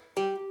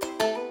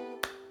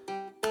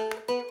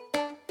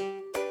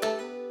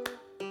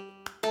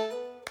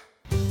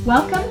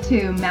Welcome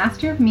to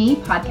Master of Me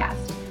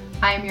podcast.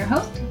 I am your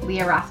host,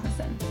 Leah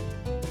Rasmussen.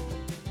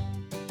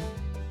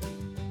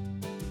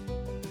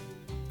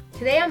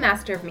 Today on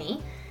Master of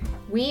Me,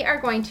 we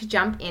are going to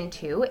jump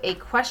into a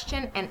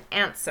question and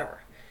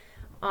answer.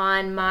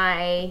 On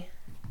my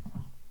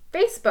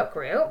Facebook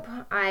group,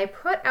 I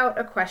put out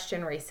a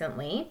question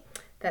recently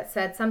that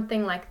said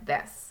something like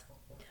this.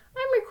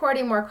 I'm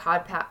recording more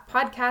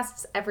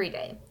podcasts every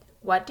day.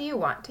 What do you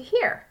want to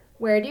hear?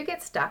 Where do you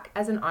get stuck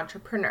as an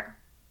entrepreneur?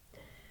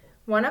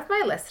 One of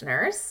my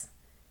listeners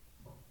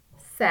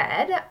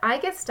said, I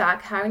get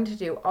stuck having to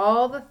do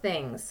all the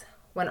things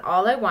when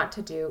all I want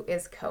to do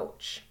is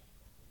coach.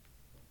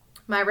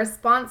 My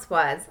response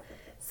was,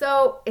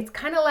 so it's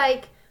kind of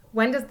like,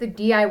 when does the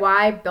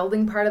DIY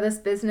building part of this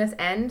business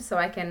end so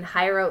I can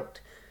hire out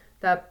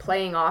the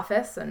playing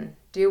office and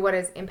do what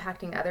is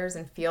impacting others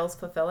and feels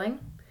fulfilling?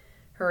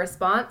 Her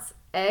response,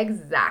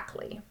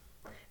 exactly.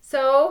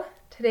 So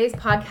today's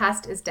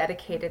podcast is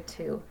dedicated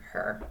to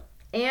her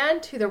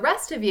and to the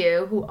rest of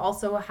you who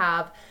also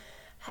have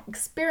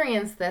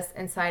experienced this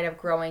inside of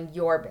growing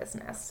your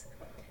business.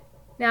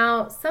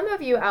 Now, some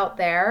of you out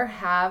there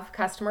have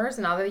customers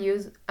and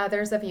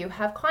others of you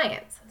have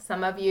clients.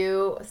 Some of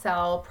you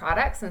sell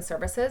products and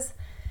services,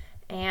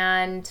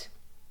 and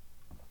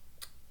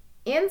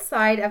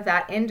inside of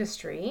that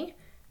industry,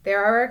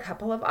 there are a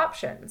couple of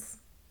options.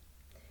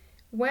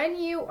 When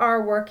you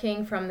are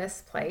working from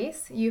this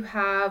place, you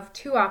have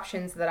two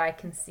options that I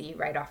can see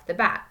right off the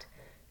bat.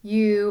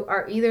 You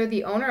are either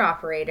the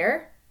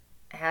owner-operator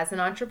as an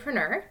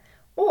entrepreneur,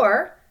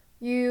 or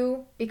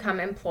you become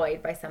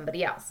employed by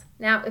somebody else.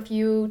 Now, if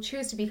you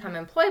choose to become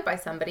employed by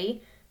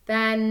somebody,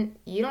 then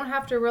you don't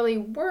have to really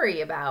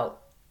worry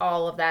about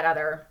all of that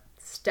other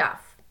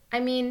stuff. I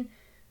mean,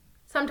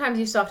 sometimes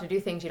you still have to do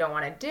things you don't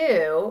want to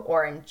do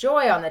or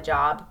enjoy on the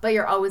job, but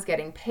you're always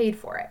getting paid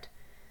for it.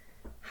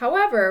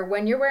 However,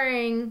 when you're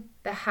wearing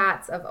the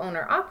hats of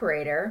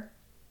owner-operator,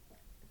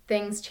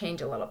 things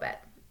change a little bit.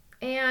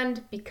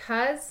 And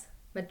because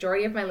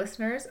majority of my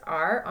listeners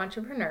are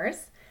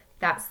entrepreneurs,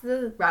 that's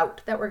the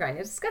route that we're going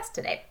to discuss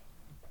today.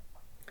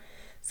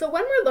 So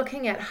when we're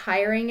looking at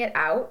hiring it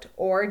out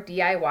or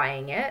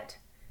DIYing it,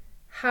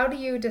 how do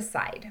you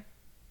decide?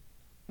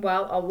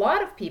 Well, a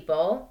lot of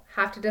people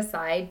have to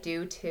decide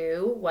due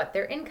to what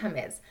their income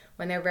is.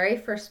 When they're very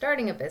first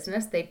starting a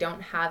business, they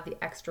don't have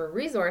the extra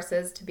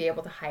resources to be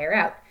able to hire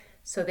out.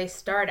 So they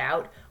start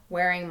out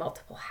wearing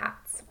multiple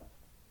hats.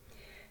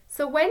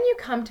 So when you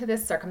come to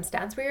this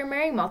circumstance where you're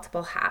wearing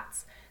multiple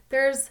hats,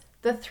 there's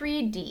the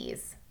 3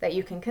 Ds that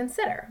you can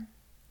consider.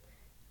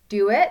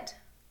 Do it,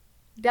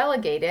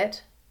 delegate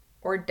it,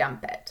 or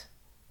dump it.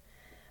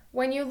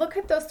 When you look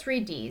at those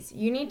 3 Ds,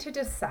 you need to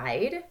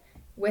decide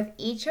with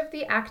each of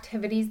the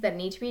activities that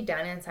need to be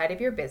done inside of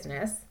your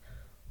business,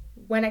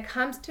 when it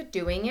comes to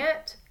doing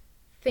it,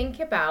 think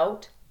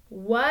about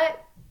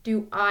what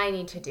do I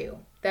need to do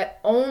that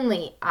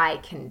only I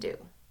can do.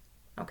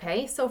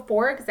 Okay, so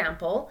for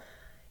example,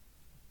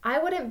 I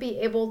wouldn't be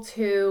able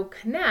to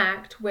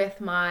connect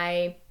with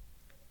my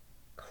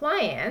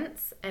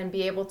clients and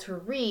be able to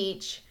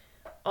reach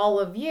all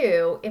of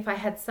you if I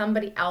had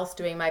somebody else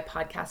doing my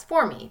podcast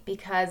for me,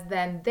 because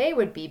then they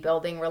would be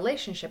building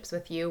relationships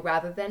with you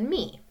rather than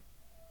me.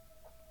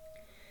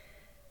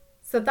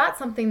 So that's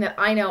something that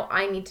I know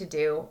I need to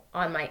do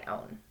on my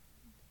own.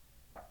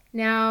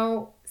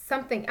 Now,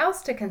 something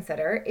else to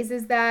consider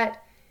is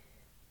that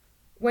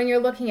when you're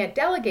looking at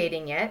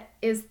delegating it,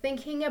 is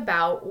thinking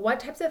about what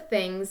types of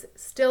things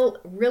still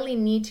really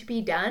need to be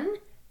done,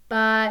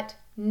 but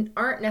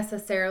aren't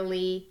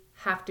necessarily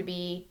have to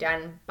be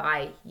done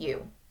by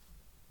you.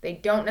 They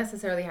don't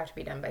necessarily have to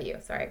be done by you,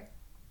 sorry.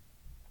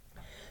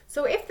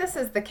 So if this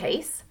is the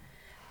case,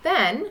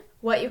 then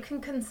what you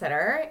can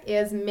consider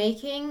is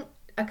making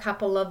a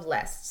couple of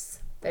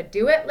lists. The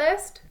do it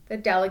list, the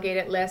delegate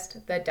it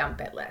list, the dump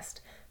it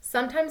list.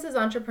 Sometimes as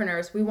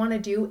entrepreneurs, we want to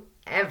do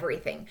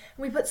everything.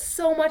 We put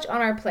so much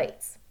on our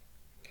plates.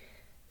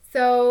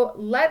 So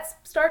let's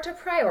start to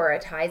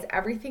prioritize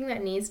everything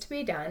that needs to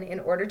be done in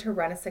order to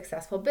run a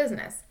successful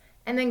business.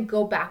 And then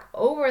go back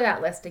over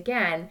that list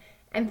again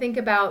and think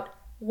about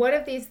what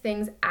of these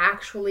things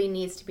actually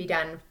needs to be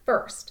done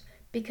first.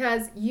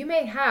 Because you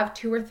may have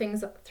 2 or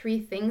 3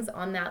 things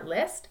on that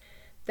list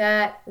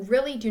that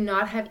really do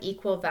not have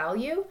equal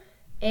value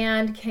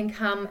and can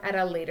come at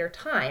a later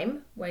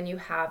time when you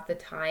have the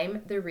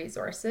time, the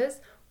resources,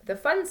 the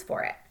funds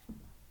for it.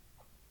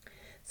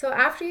 So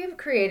after you've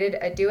created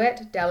a do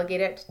it,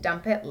 delegate it,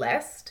 dump it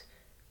list,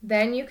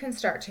 then you can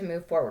start to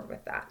move forward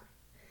with that.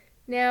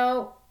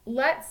 Now,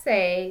 let's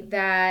say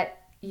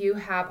that you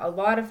have a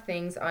lot of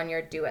things on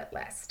your do it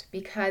list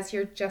because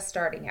you're just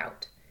starting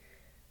out.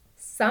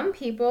 Some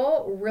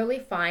people really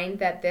find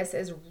that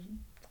this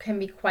can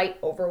be quite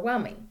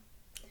overwhelming.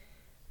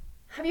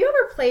 Have you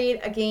ever played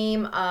a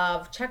game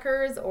of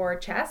checkers or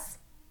chess?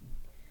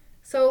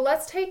 So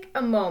let's take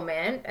a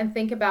moment and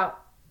think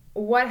about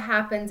what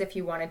happens if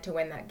you wanted to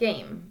win that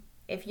game.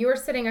 If you were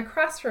sitting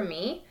across from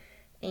me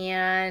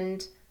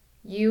and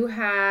you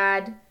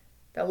had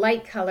the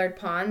light colored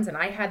ponds and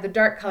I had the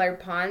dark colored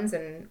ponds,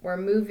 and we're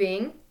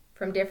moving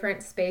from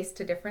different space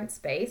to different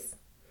space,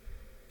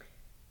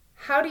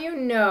 how do you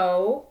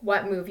know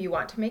what move you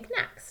want to make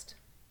next?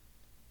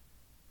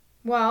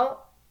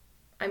 Well,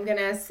 I'm going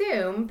to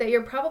assume that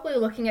you're probably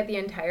looking at the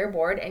entire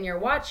board and you're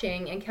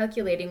watching and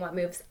calculating what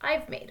moves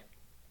I've made.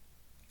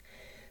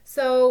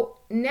 So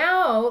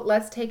now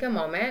let's take a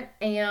moment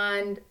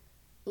and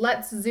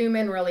let's zoom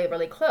in really,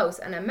 really close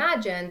and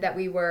imagine that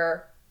we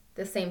were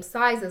the same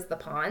size as the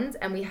pawns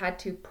and we had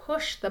to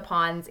push the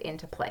pawns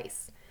into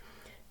place.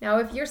 Now,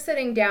 if you're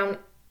sitting down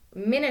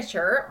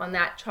miniature on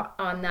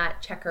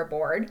that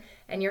checkerboard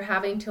and you're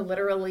having to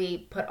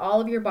literally put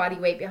all of your body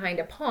weight behind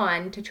a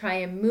pawn to try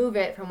and move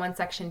it from one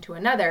section to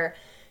another,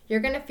 you're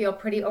going to feel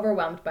pretty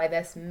overwhelmed by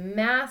this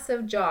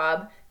massive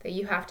job that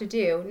you have to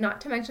do, not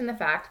to mention the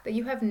fact that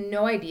you have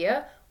no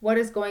idea what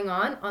is going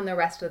on the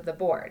rest of the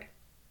board.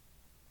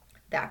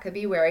 That could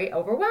be very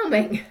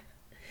overwhelming.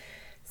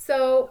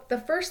 So the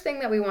first thing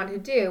that we want to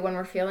do when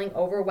we're feeling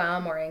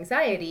overwhelm or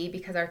anxiety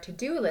because our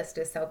to-do list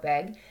is so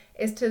big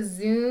is to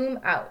zoom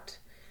out.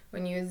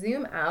 When you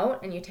zoom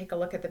out and you take a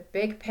look at the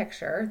big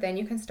picture, then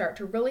you can start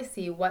to really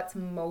see what's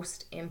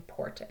most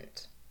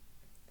important.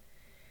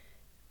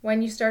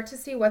 When you start to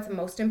see what's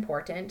most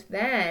important,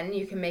 then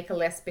you can make a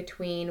list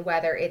between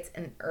whether it's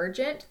an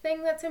urgent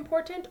thing that's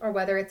important or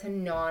whether it's a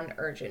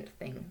non-urgent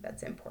thing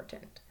that's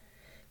important.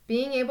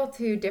 Being able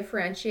to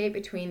differentiate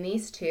between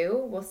these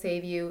two will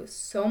save you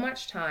so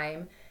much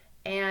time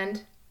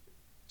and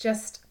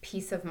just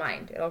peace of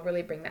mind. It'll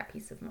really bring that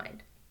peace of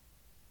mind.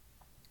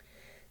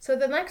 So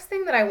the next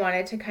thing that I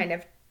wanted to kind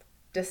of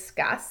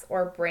discuss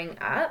or bring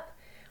up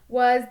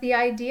was the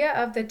idea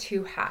of the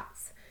two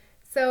hats.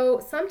 So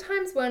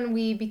sometimes when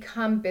we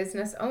become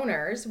business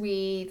owners,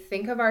 we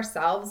think of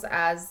ourselves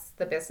as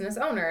the business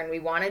owner and we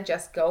want to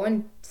just go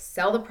and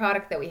sell the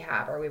product that we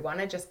have, or we want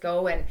to just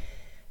go and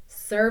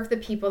serve the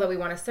people that we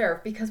want to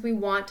serve because we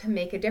want to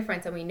make a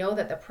difference and we know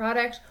that the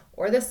product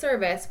or the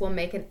service will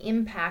make an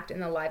impact in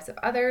the lives of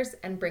others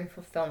and bring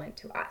fulfillment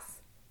to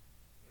us.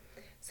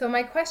 So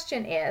my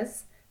question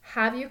is,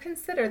 have you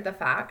considered the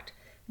fact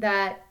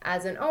that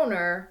as an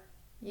owner,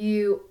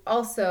 you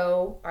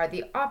also are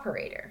the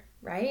operator,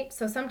 right?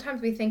 So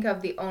sometimes we think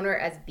of the owner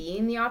as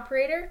being the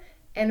operator,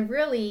 and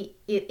really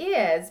it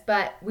is,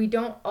 but we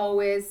don't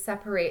always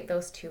separate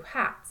those two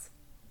hats.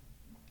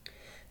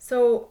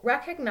 So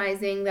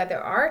recognizing that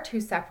there are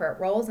two separate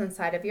roles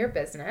inside of your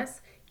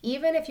business,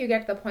 even if you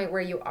get to the point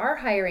where you are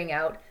hiring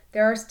out,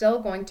 there are still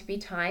going to be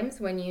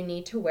times when you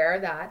need to wear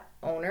that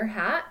owner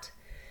hat,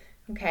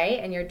 okay?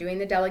 And you're doing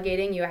the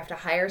delegating, you have to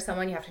hire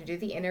someone, you have to do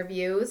the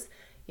interviews,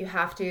 you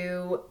have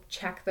to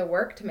check the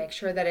work to make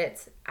sure that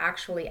it's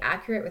actually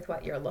accurate with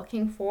what you're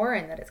looking for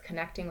and that it's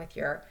connecting with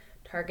your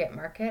target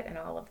market and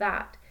all of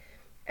that.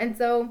 And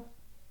so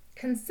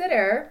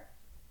consider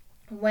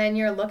when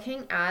you're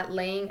looking at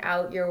laying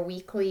out your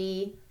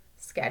weekly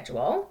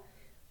schedule,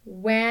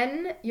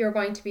 when you're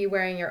going to be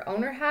wearing your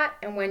owner hat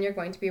and when you're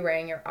going to be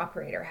wearing your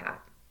operator hat.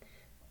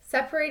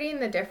 Separating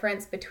the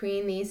difference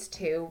between these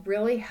two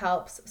really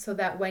helps so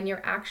that when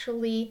you're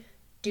actually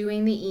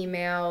doing the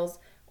emails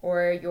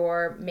or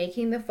you're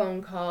making the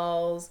phone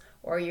calls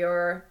or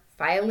you're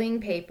filing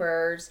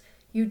papers,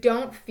 you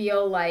don't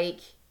feel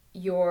like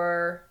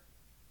you're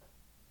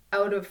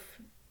out of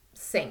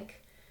sync.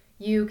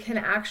 You can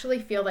actually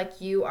feel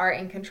like you are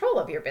in control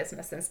of your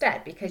business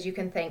instead, because you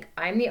can think,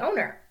 I'm the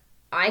owner.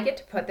 I get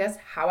to put this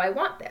how I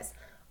want this.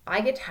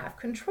 I get to have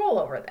control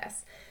over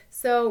this.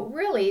 So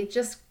really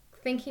just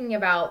thinking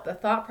about the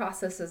thought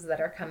processes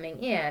that are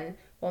coming in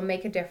will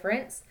make a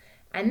difference.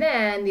 And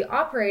then the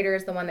operator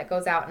is the one that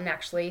goes out and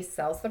actually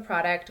sells the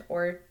product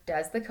or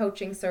does the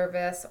coaching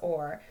service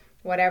or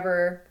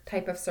whatever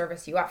type of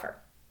service you offer.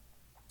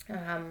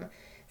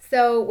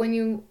 So when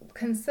you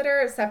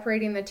consider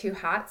separating the two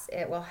hats,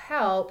 it will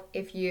help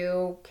if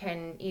you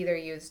can either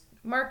use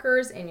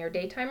markers in your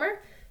day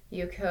timer.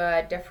 You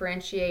could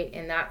differentiate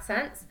in that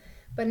sense,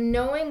 but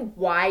knowing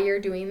why you're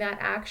doing that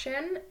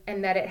action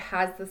and that it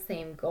has the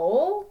same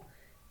goal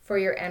for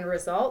your end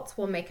results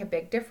will make a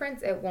big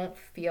difference. It won't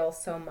feel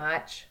so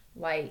much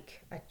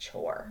like a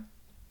chore.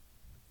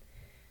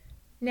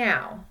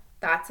 Now,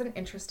 that's an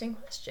interesting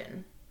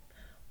question.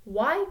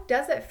 Why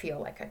does it feel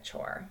like a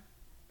chore?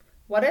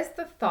 What is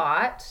the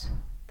thought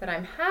that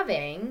I'm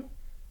having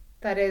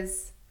that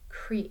is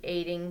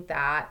creating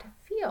that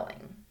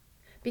feeling?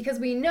 Because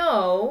we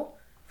know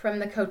from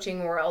the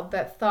coaching world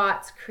that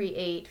thoughts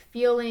create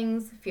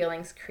feelings,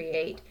 feelings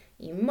create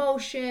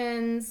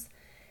emotions,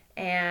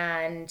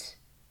 and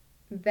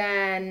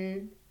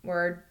then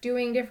we're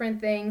doing different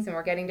things and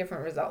we're getting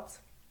different results.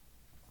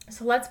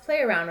 So let's play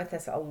around with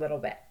this a little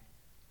bit.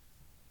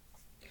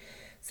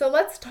 So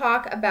let's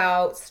talk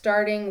about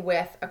starting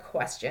with a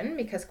question,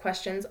 because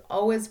questions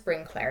always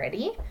bring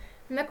clarity.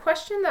 And the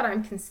question that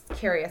I'm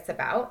curious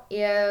about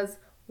is,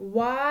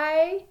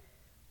 why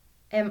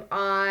am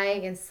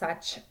I in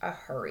such a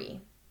hurry?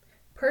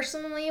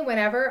 Personally,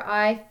 whenever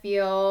I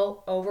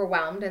feel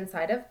overwhelmed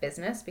inside of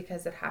business,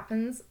 because it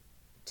happens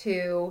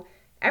to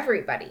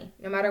everybody,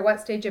 no matter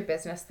what stage of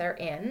business they're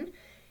in.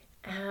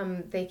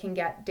 They can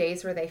get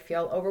days where they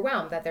feel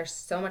overwhelmed, that there's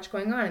so much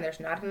going on and there's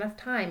not enough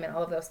time and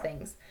all of those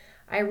things.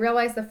 I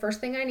realize the first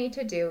thing I need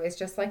to do is,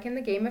 just like in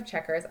the game of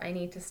checkers, I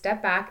need to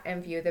step back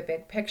and view the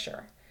big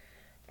picture.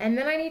 And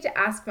then I need to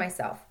ask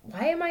myself,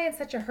 why am I in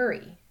such a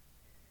hurry?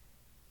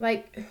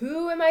 Like,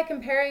 who am I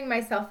comparing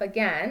myself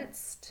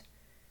against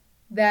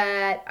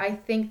that I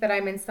think that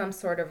I'm in some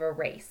sort of a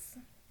race?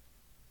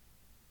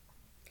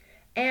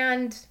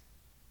 And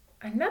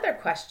another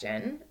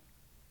question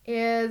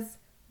is,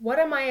 what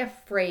am I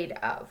afraid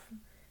of?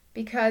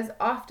 Because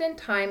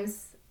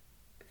oftentimes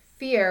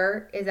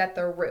fear is at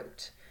the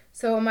root.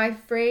 So am I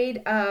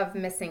afraid of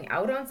missing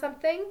out on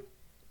something?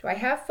 Do I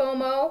have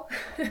FOMO?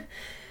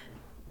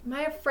 Am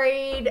I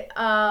afraid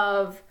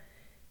of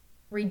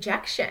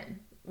rejection?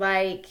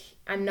 Like,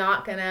 I'm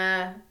not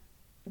gonna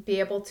be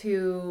able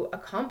to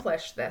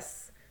accomplish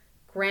this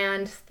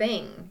grand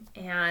thing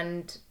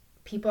and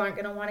people aren't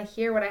gonna want to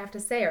hear what I have to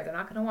say, or they're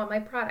not gonna want my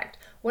product.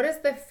 What is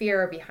the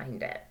fear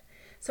behind it?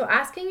 So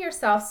asking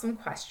yourself some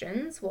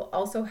questions will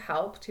also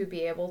help to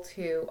be able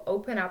to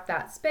open up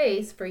that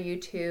space for you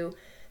to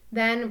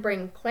then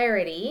bring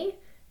clarity.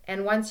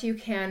 And once you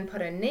can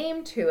put a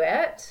name to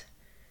it,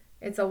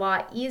 it's a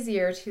lot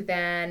easier to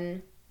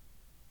then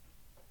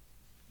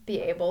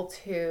be able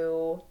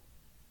to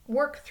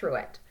work through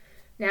it.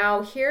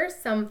 Now, here's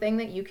something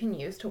that you can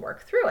use to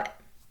work through it.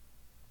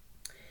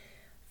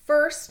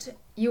 First,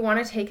 you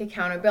want to take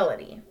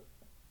accountability.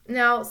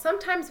 Now,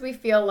 sometimes we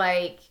feel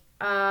like,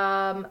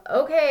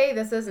 okay,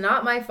 this is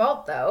not my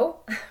fault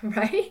though,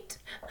 right?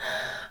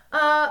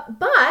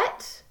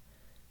 But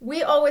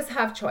we always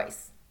have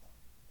choice.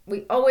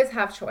 We always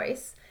have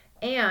choice.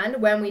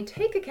 And when we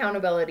take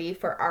accountability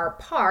for our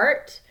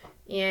part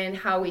in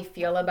how we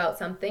feel about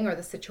something or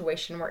the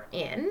situation we're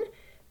in,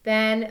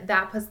 then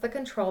that puts the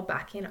control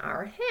back in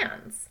our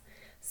hands.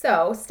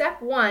 So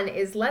step one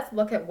is, let's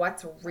look at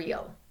what's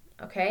real,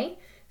 okay?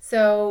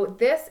 So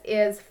this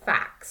is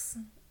facts.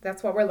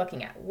 That's what we're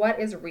looking at. What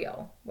is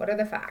real? What are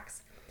the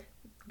facts?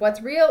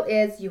 What's real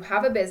is you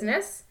have a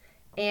business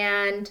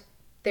and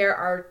there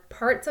are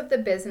parts of the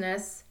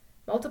business,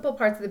 multiple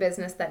parts of the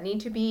business that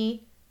need to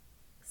be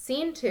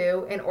seen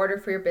to in order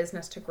for your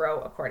business to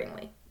grow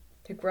accordingly,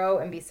 to grow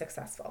and be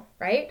successful,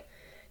 right?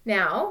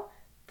 Now,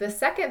 the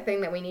second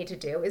thing that we need to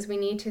do is we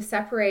need to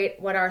separate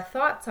what our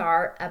thoughts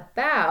are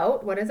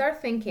about, what is our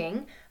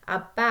thinking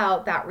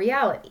about that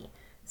reality.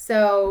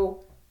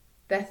 So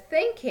the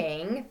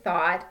thinking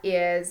thought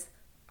is,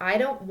 I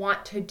don't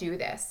want to do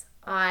this.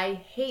 I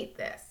hate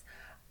this.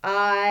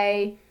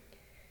 I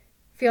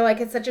feel like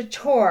it's such a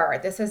chore.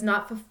 This is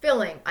not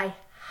fulfilling. I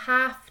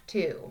have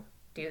to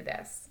do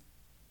this.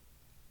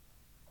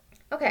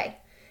 Okay,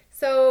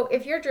 so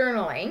if you're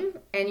journaling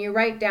and you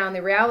write down,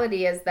 the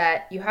reality is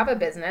that you have a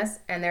business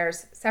and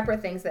there's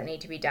separate things that need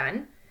to be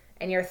done,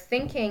 and your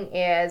thinking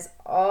is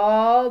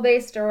all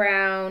based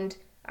around,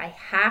 I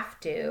have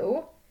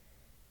to,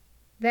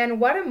 then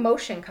what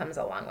emotion comes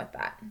along with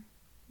that?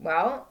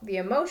 Well, the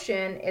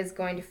emotion is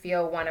going to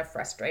feel one of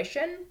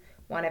frustration,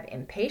 one of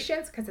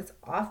impatience, because it's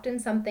often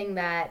something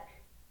that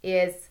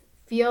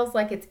feels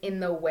like it's in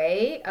the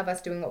way of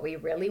us doing what we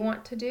really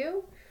want to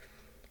do.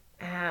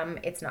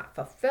 It's not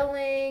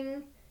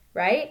fulfilling,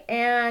 right?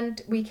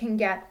 And we can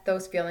get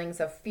those feelings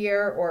of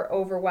fear or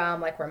overwhelm,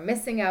 like we're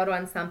missing out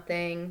on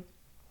something,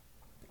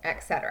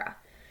 etc.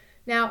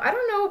 Now, I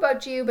don't know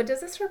about you, but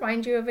does this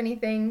remind you of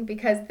anything?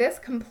 Because this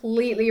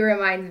completely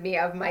reminds me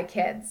of my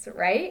kids,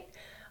 right?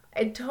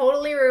 It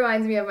totally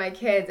reminds me of my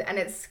kids, and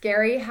it's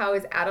scary how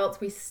as adults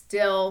we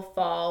still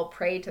fall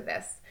prey to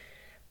this.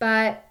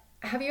 But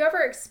have you ever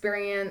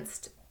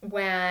experienced,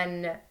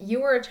 when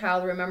you were a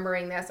child,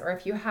 remembering this, or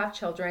if you have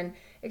children,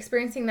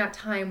 experiencing that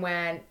time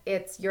when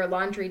it's your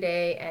laundry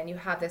day and you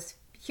have this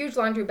huge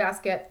laundry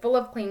basket full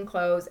of clean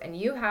clothes and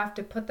you have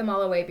to put them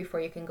all away before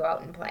you can go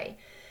out and play?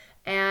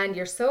 And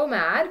you're so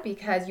mad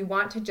because you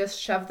want to just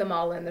shove them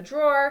all in the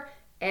drawer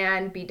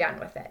and be done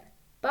with it.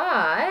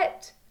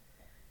 But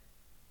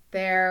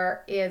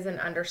there is an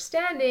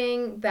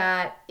understanding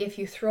that if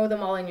you throw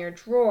them all in your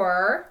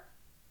drawer,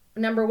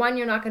 number one,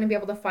 you're not going to be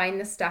able to find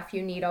the stuff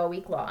you need all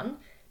week long.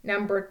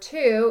 Number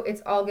two,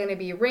 it's all going to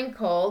be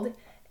wrinkled.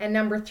 And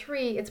number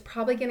three, it's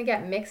probably going to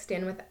get mixed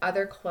in with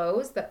other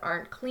clothes that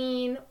aren't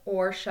clean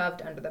or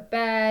shoved under the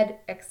bed,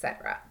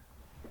 etc.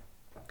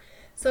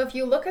 So if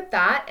you look at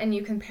that and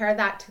you compare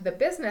that to the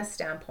business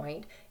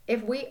standpoint,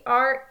 if we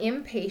are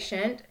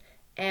impatient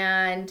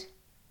and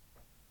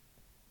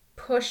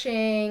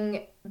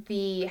pushing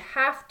the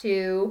have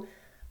to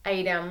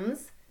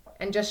items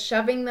and just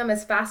shoving them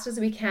as fast as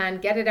we can,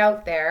 get it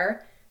out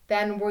there,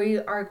 then we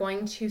are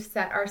going to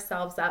set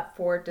ourselves up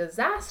for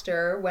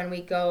disaster when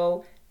we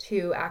go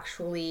to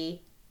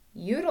actually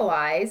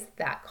utilize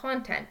that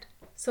content.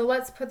 So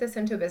let's put this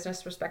into a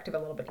business perspective a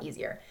little bit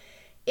easier.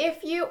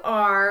 If you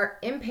are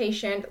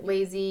impatient,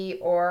 lazy,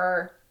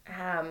 or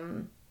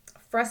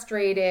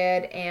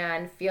frustrated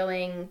and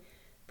feeling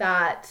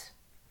that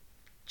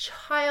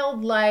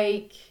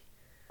childlike,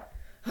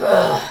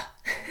 it's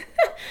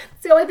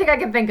the only thing I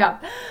can think of.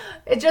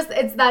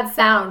 It's that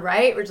sound,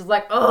 right? We're just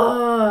like,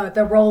 oh,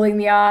 the rolling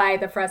the eye,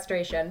 the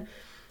frustration.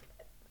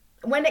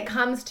 When it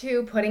comes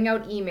to putting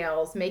out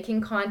emails,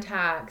 making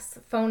contacts,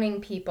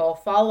 phoning people,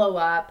 follow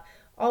up,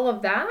 all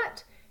of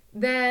that,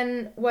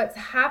 then what's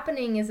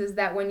happening is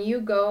that when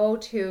you go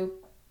to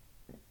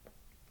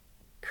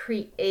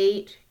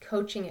create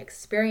coaching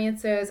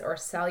experiences or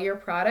sell your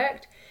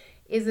product,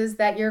 is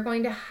that you're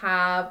going to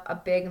have a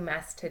big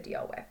mess to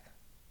deal with,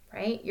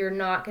 right? You're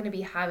not going to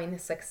be having the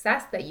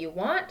success that you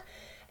want,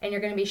 and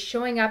you're going to be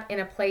showing up in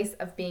a place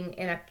of being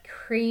in a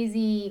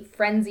crazy,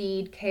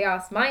 frenzied,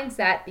 chaos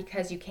mindset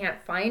because you can't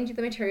find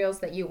the materials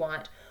that you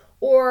want,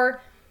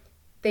 or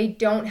they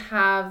don't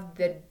have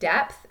the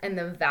depth and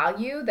the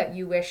value that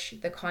you wish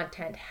the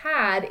content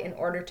had in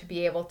order to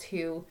be able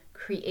to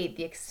create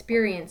the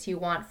experience you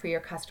want for your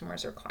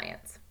customers or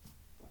clients.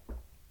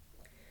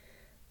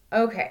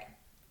 Okay,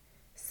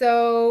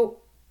 so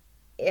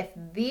if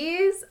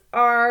these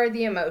are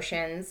the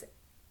emotions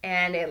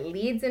and it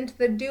leads into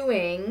the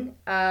doing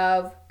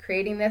of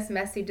creating this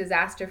messy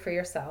disaster for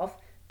yourself,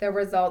 the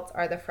results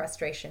are the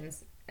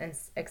frustrations and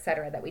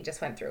etc. that we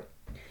just went through.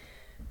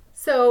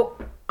 So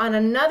on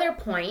another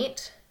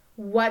point,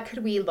 what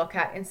could we look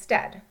at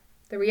instead?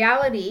 The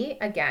reality,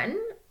 again,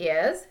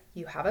 is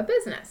you have a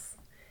business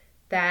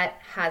that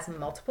has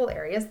multiple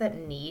areas that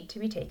need to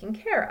be taken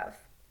care of.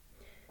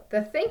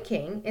 The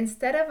thinking,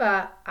 instead of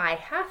a I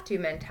have to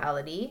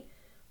mentality,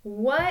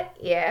 what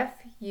if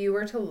you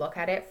were to look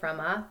at it from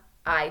a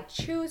I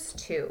choose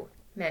to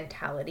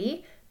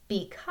mentality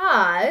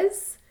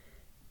because,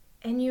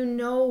 and you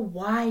know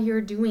why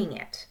you're doing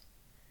it.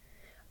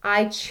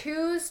 I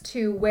choose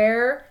to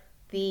wear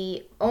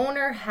the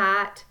owner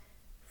hat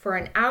for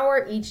an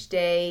hour each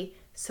day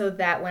so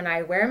that when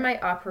I wear my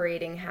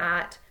operating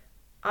hat,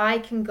 I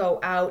can go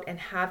out and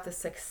have the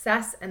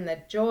success and the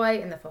joy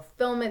and the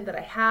fulfillment that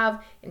I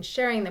have in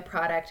sharing the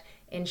product,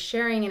 in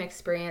sharing an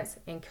experience,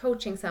 in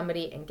coaching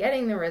somebody and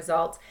getting the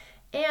results.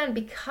 And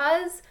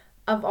because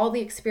of all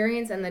the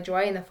experience and the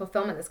joy and the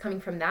fulfillment that's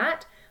coming from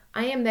that,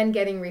 I am then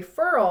getting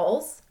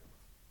referrals,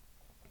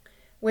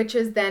 which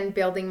is then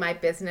building my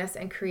business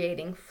and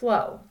creating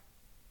flow.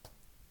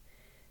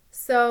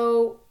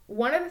 So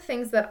one of the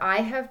things that I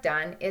have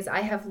done is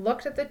I have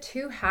looked at the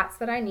two hats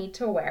that I need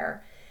to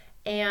wear.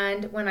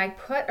 And when I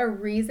put a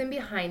reason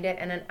behind it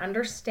and an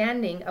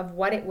understanding of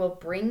what it will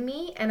bring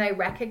me, and I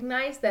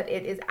recognize that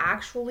it is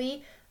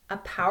actually a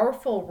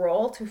powerful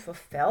role to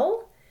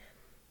fulfill,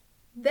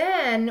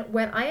 then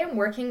when I am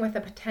working with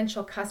a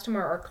potential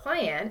customer or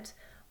client,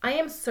 I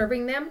am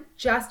serving them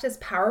just as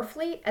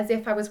powerfully as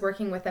if I was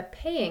working with a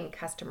paying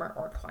customer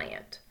or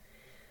client.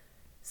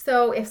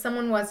 So if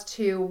someone was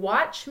to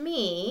watch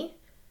me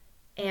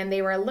and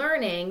they were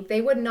learning,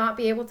 they would not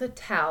be able to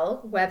tell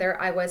whether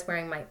I was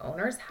wearing my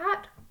owner's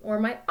hat or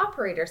my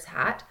operator's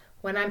hat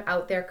when I'm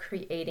out there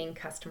creating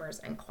customers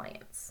and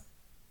clients.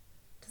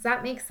 Does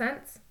that make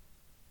sense?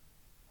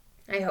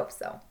 I hope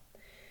so.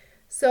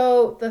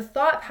 So the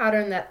thought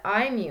pattern that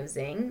I'm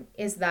using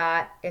is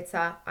that it's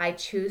a I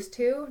choose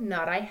to,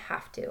 not I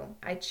have to.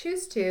 I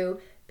choose to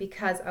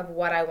because of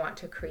what I want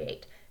to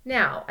create.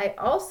 Now, I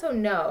also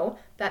know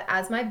that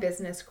as my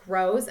business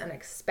grows and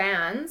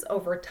expands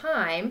over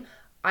time,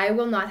 I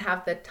will not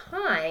have the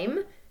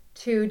time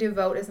to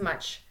devote as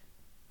much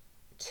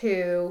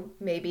to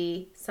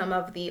maybe some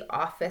of the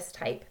office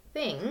type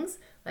things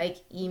like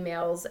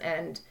emails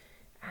and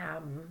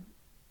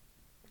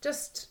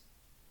just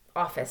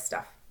office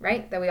stuff,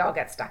 right? That we all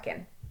get stuck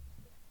in,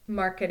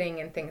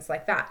 marketing and things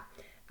like that.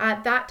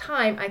 At that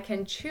time, I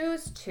can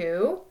choose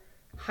to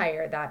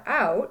hire that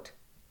out,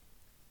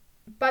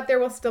 but there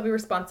will still be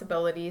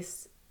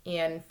responsibilities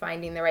in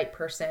finding the right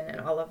person and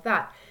all of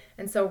that.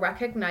 And so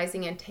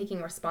recognizing and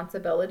taking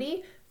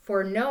responsibility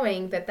for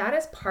knowing that that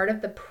is part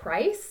of the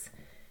price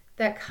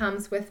that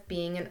comes with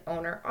being an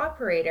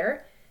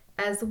owner-operator,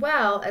 as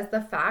well as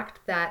the fact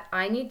that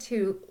I need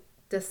to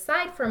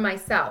decide for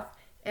myself,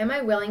 am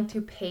I willing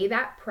to pay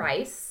that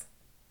price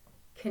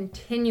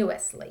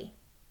continuously?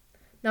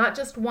 Not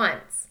just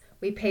once.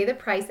 We pay the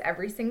price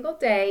every single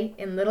day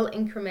in little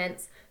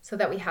increments so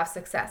that we have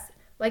success,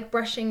 like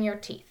brushing your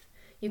teeth.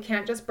 You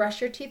can't just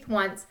brush your teeth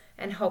once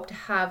and hope to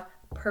have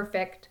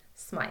perfect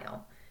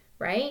smile,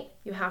 right?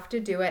 You have to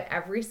do it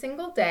every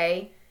single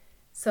day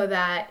so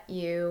that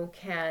you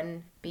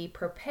can be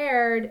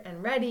prepared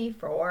and ready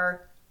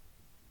for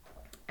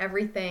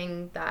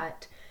everything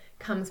that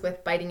comes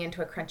with biting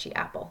into a crunchy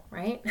apple,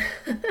 right?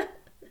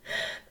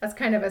 That's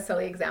kind of a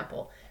silly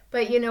example.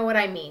 But you know what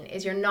I mean,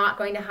 is you're not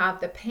going to have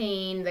the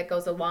pain that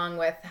goes along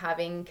with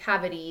having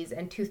cavities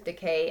and tooth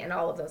decay and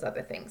all of those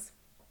other things.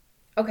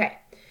 Okay,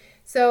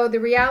 so the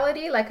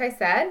reality, like I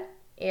said,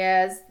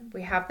 is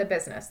we have the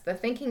business. The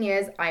thinking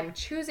is I'm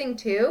choosing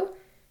to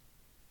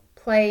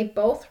play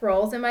both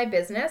roles in my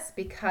business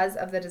because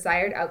of the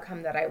desired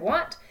outcome that I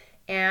want.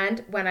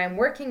 And when I'm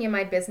working in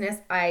my business,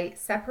 I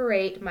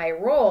separate my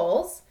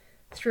roles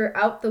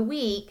throughout the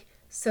week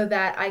so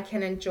that I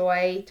can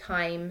enjoy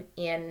time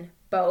in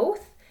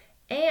both.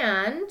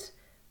 And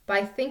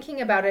by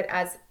thinking about it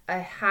as a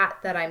hat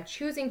that I'm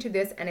choosing to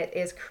this, and it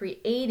is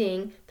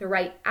creating the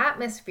right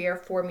atmosphere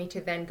for me to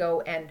then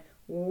go and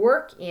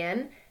work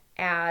in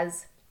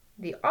as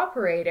the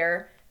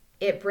operator,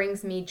 it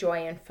brings me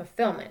joy and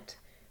fulfillment.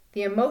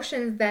 The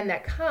emotions then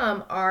that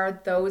come are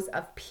those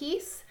of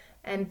peace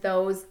and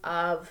those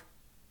of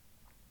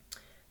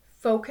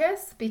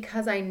focus,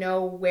 because I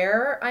know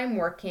where I'm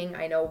working,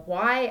 I know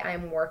why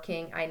I'm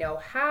working, I know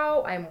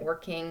how I'm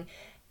working,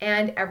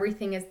 and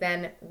everything is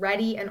then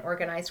ready and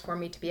organized for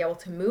me to be able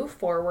to move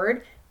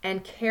forward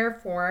and care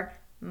for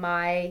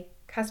my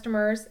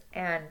customers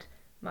and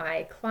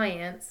my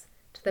clients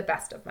to the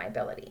best of my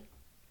ability.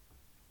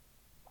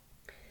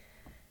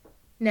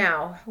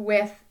 Now,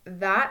 with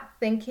that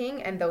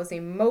thinking and those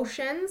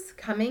emotions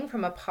coming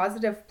from a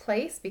positive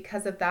place,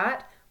 because of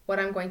that, what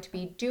I'm going to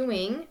be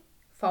doing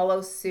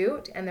follows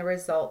suit and the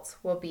results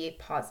will be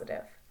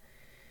positive.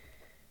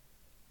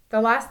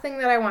 The last thing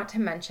that I want to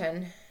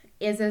mention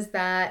is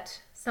that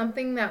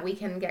something that we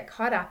can get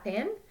caught up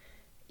in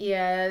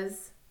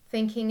is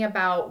thinking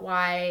about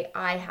why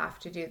I have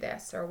to do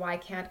this or why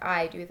can't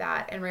I do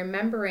that, and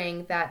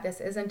remembering that this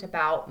isn't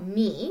about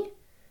me,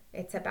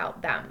 it's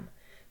about them.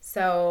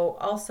 So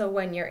also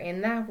when you're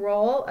in that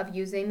role of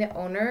using the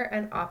owner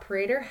and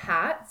operator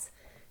hats,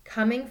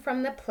 coming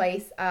from the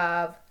place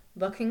of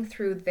looking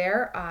through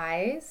their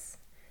eyes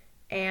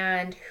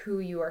and who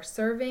you are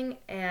serving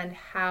and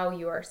how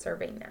you are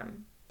serving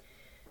them.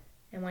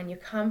 And when you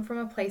come from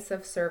a place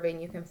of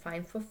serving, you can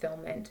find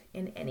fulfillment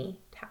in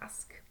any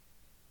task.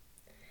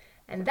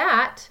 And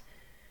that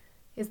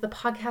is the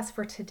podcast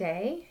for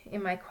today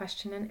in my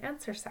question and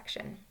answer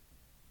section.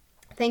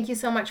 Thank you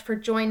so much for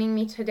joining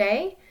me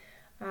today.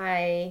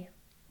 I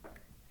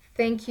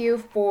thank you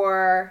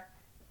for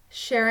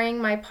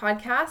sharing my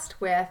podcast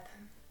with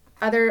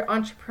other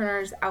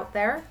entrepreneurs out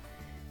there,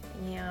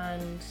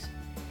 and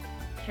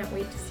can't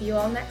wait to see you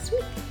all next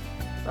week.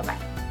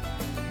 Bye-bye.